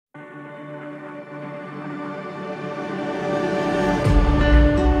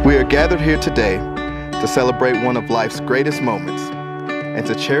We are gathered here today to celebrate one of life's greatest moments and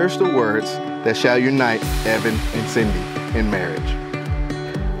to cherish the words that shall unite Evan and Cindy in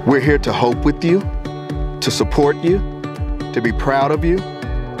marriage. We're here to hope with you, to support you, to be proud of you,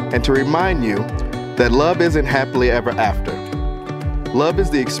 and to remind you that love isn't happily ever after. Love is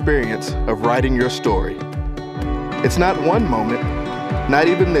the experience of writing your story. It's not one moment, not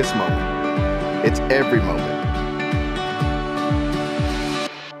even this moment. It's every moment.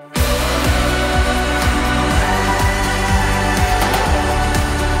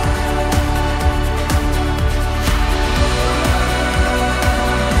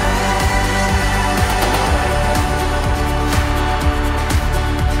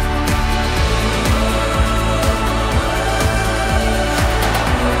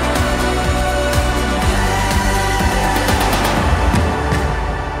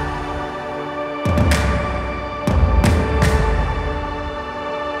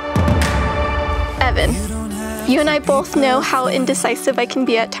 Evan, you and I both know how indecisive I can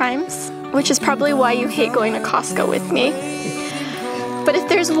be at times, which is probably why you hate going to Costco with me. But if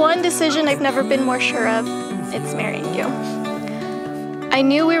there's one decision I've never been more sure of, it's marrying you. I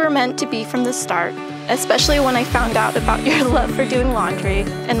knew we were meant to be from the start, especially when I found out about your love for doing laundry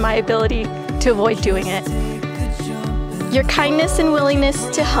and my ability to avoid doing it. Your kindness and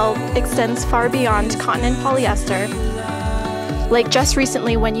willingness to help extends far beyond cotton and polyester, like just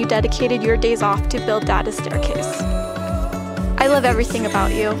recently when you dedicated your days off to build Dad a staircase. I love everything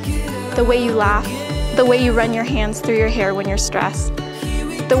about you. The way you laugh, the way you run your hands through your hair when you're stressed,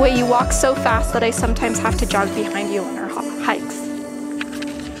 the way you walk so fast that I sometimes have to jog behind you on our hikes.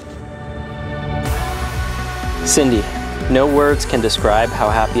 Cindy, no words can describe how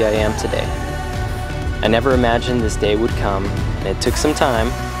happy I am today. I never imagined this day would come, and it took some time,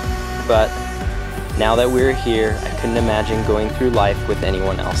 but now that we're here, I couldn't imagine going through life with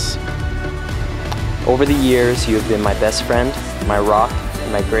anyone else. Over the years, you have been my best friend, my rock,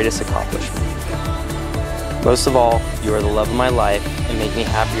 and my greatest accomplishment. Most of all, you are the love of my life and make me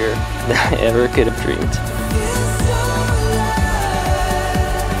happier than I ever could have dreamed.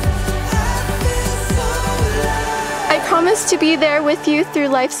 I promise to be there with you through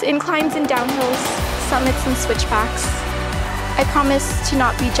life's inclines and downhills, summits and switchbacks. I promise to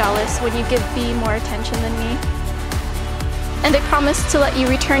not be jealous when you give B more attention than me. And I promise to let you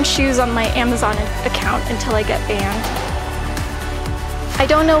return shoes on my Amazon account until I get banned. I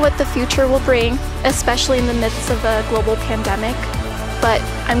don't know what the future will bring, especially in the midst of a global pandemic, but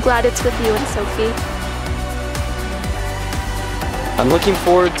I'm glad it's with you and Sophie. I'm looking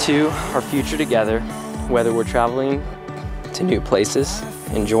forward to our future together, whether we're traveling to new places,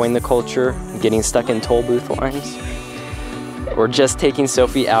 enjoying the culture, getting stuck in toll booth lines, or just taking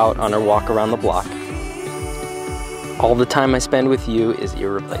Sophie out on her walk around the block. All the time I spend with you is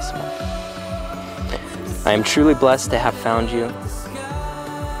irreplaceable. I am truly blessed to have found you.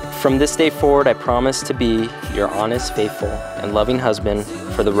 From this day forward, I promise to be your honest, faithful, and loving husband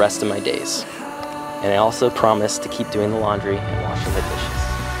for the rest of my days. And I also promise to keep doing the laundry and washing the dishes.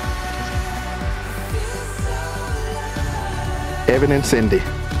 Evan and Cindy,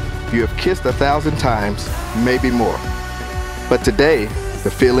 you have kissed 1,000 times, maybe more. But today,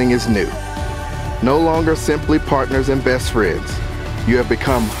 the feeling is new. No longer simply partners and best friends. You have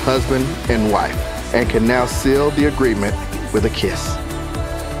become husband and wife and can now seal the agreement with a kiss.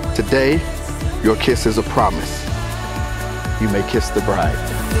 Today, your kiss is a promise. You may kiss the bride.